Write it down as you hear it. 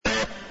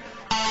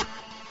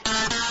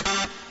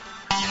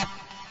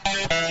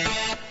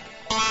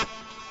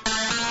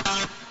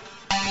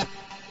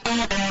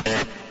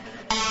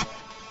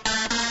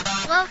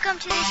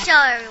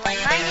Hello everyone,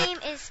 my name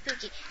is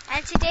Spooky,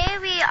 and today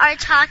we are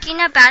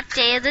talking about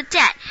Day of the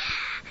Dead,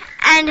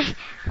 and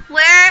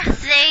where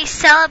they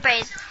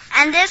celebrate,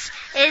 and this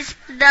is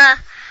the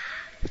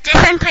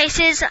different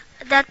places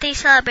that they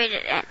celebrate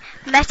it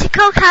in.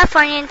 Mexico,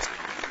 California,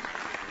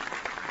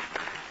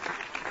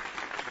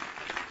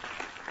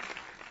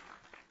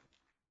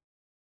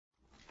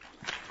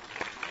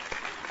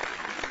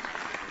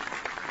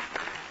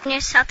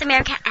 South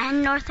America,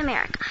 and North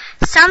America.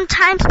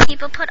 Sometimes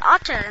people put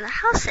altars in the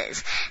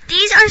houses.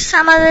 These are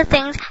some of the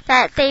things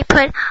that they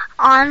put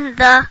on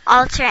the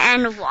altar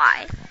and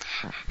why.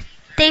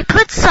 They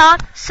put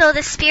salt so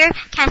the spirit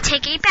can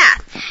take a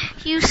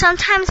bath. You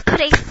sometimes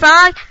put a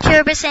frog to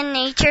represent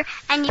nature,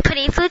 and you put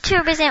a flute to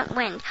represent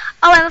wind.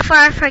 Oh, and before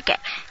I forget,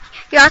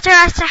 your altar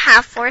has to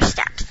have 4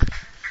 steps.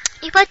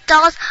 You put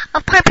dolls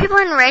of poor people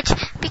and rich,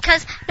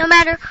 because no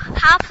matter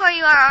how poor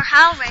you are or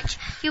how rich,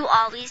 you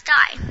always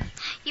die.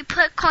 You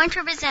put corn to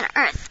represent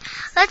earth.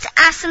 Let's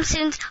ask some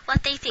students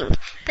what they think.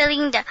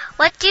 Belinda,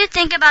 what do you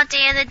think about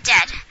Day of the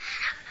Dead?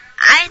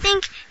 I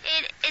think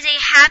it is a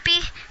happy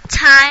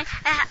time,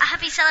 a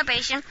happy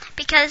celebration,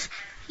 because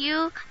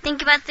you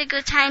think about the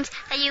good times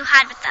that you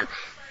had with them.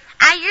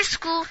 At your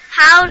school,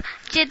 how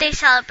did they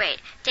celebrate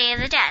Day of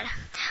the Dead?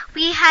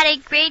 We had a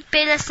great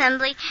big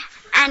assembly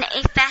and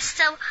a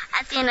festival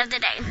at the end of the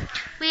day.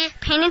 We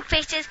painted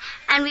faces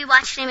and we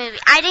watched a movie.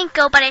 I didn't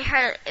go, but I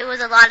heard it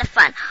was a lot of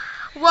fun.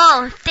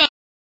 Whoa, thanks.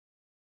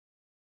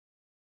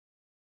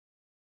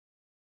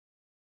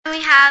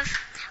 We have,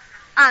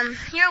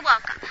 you're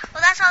welcome.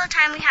 Well, that's all the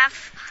time we have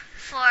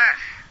for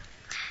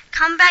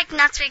come back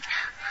next week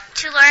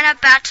to learn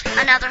about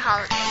another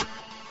holiday.